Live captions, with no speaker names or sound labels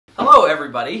Hello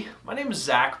everybody, my name is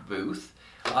Zach Booth.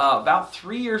 About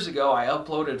 3 years ago I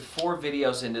uploaded 4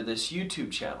 videos into this YouTube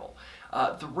channel.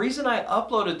 The reason I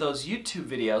uploaded those YouTube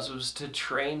videos was to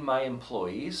train my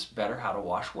employees better how to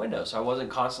wash windows. I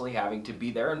wasn't constantly having to be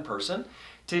there in person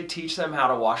to teach them how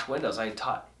to wash windows. I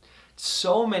taught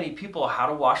so many people how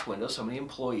to wash windows, so many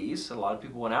employees. A lot of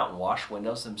people went out and washed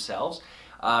windows themselves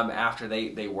after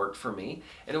they worked for me,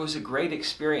 and it was a great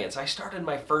experience. I started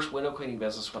my first window cleaning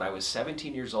business when I was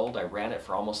 17 years old. I ran it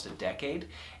for almost a decade,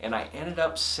 and I ended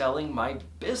up selling my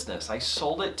business. I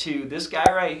sold it to this guy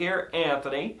right here,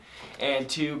 Anthony, and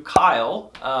to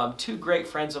Kyle, 2 great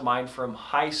friends of mine from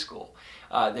high school.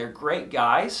 They're great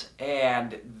guys,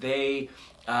 and they've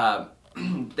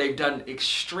done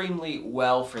extremely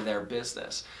well for their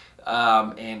business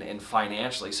and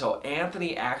financially. So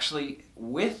Anthony actually,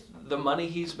 with the money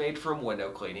he's made from window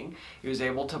cleaning, he was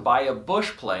able to buy a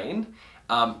bush plane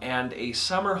and a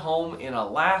summer home in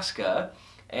Alaska,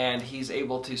 and he's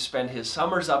able to spend his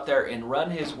summers up there and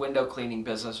run his window cleaning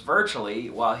business virtually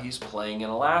while he's playing in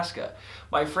Alaska.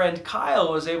 My friend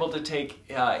Kyle was able to take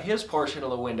his portion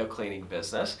of the window cleaning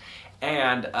business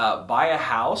and buy a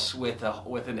house with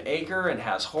an acre and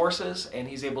has horses, and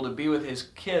he's able to be with his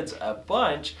kids a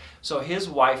bunch so his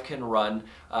wife can run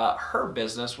her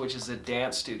business, which is a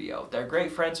dance studio. They're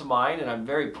great friends of mine, and I'm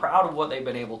very proud of what they've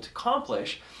been able to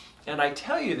accomplish. And I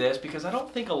tell you this because I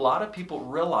don't think a lot of people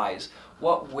realize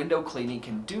what window cleaning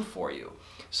can do for you.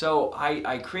 So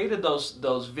I created those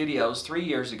videos 3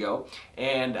 years ago,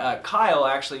 and Kyle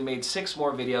actually made 6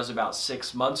 more videos about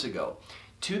 6 months ago.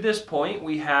 To this point,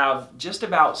 we have just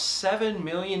about 7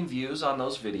 million views on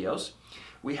those videos.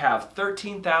 We have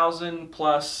 13,000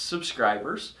 plus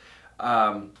subscribers.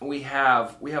 We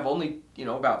have only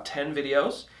about 10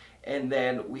 videos, and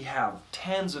then we have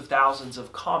tens of thousands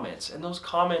of comments, and those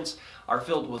comments are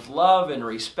filled with love and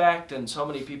respect, and so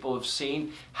many people have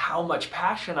seen how much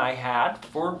passion I had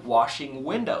for washing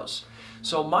windows.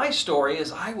 So my story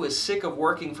is I was sick of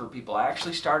working for people. I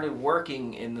actually started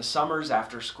working in the summers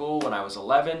after school when I was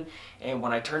 11, and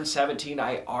when I turned 17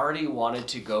 I already wanted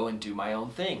to go and do my own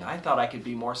thing. I thought I could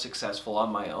be more successful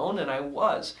on my own, and I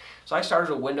was. So I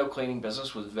started a window cleaning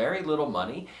business with very little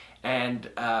money, and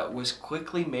was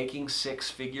quickly making 6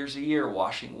 figures a year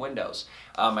washing windows.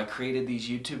 I created these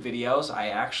YouTube videos. I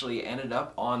actually ended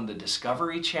up on the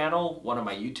Discovery Channel. One of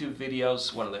my YouTube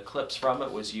videos, one of the clips from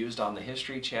it was used on the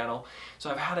History Channel.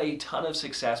 So I've had a ton of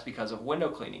success because of window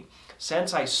cleaning.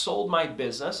 Since I sold my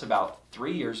business about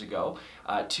 3 years ago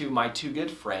to my 2 good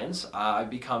friends,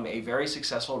 I've become a very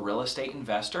successful real estate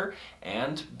investor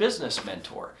and business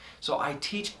mentor. So I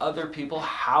teach other people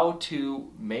how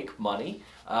to make money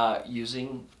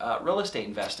using real estate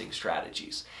investing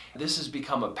strategies. This has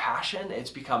become a passion.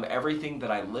 It's become everything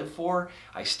that I live for.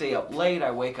 I stay up late,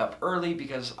 I wake up early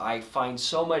because I find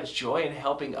so much joy in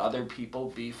helping other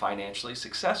people be financially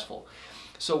successful.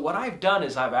 So what I've done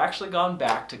is I've actually gone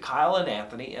back to Kyle and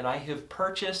Anthony, and I have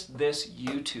purchased this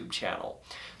YouTube channel.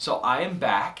 So I am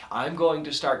back. I'm going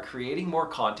to start creating more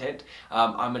content.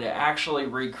 I'm going to actually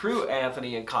recruit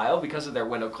Anthony and Kyle because of their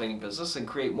window cleaning business and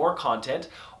create more content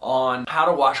on how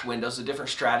to wash windows, the different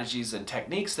strategies and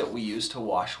techniques that we use to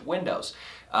wash windows.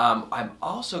 I'm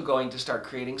also going to start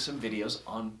creating some videos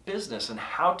on business and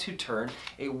how to turn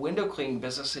a window cleaning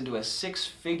business into a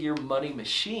 6-figure money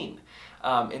machine.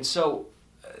 And so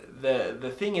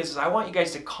the thing is I want you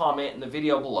guys to comment in the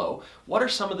video below, what are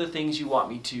some of the things you want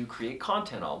me to create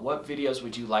content on? What videos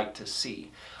would you like to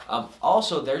see?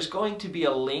 Also, there's going to be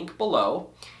a link below.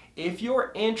 If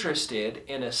you're interested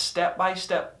in a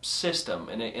step-by-step system,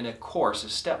 in a course, a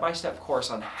step-by-step course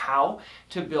on how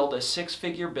to build a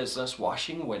 6-figure business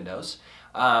washing windows,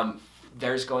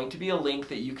 there's going to be a link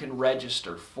that you can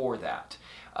register for that.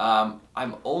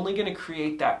 I'm only going to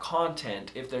create that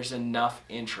content if there's enough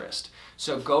interest.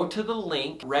 So go to the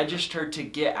link, register to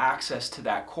get access to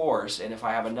that course, and if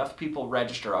I have enough people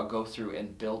register, I'll go through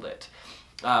and build it.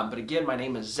 But again, my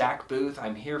name is Zach Booth.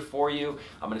 I'm here for you.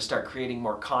 I'm going to start creating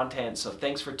more content, so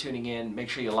thanks for tuning in. Make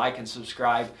sure you like and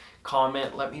subscribe,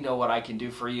 comment, let me know what I can do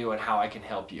for you and how I can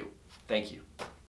help you. Thank you.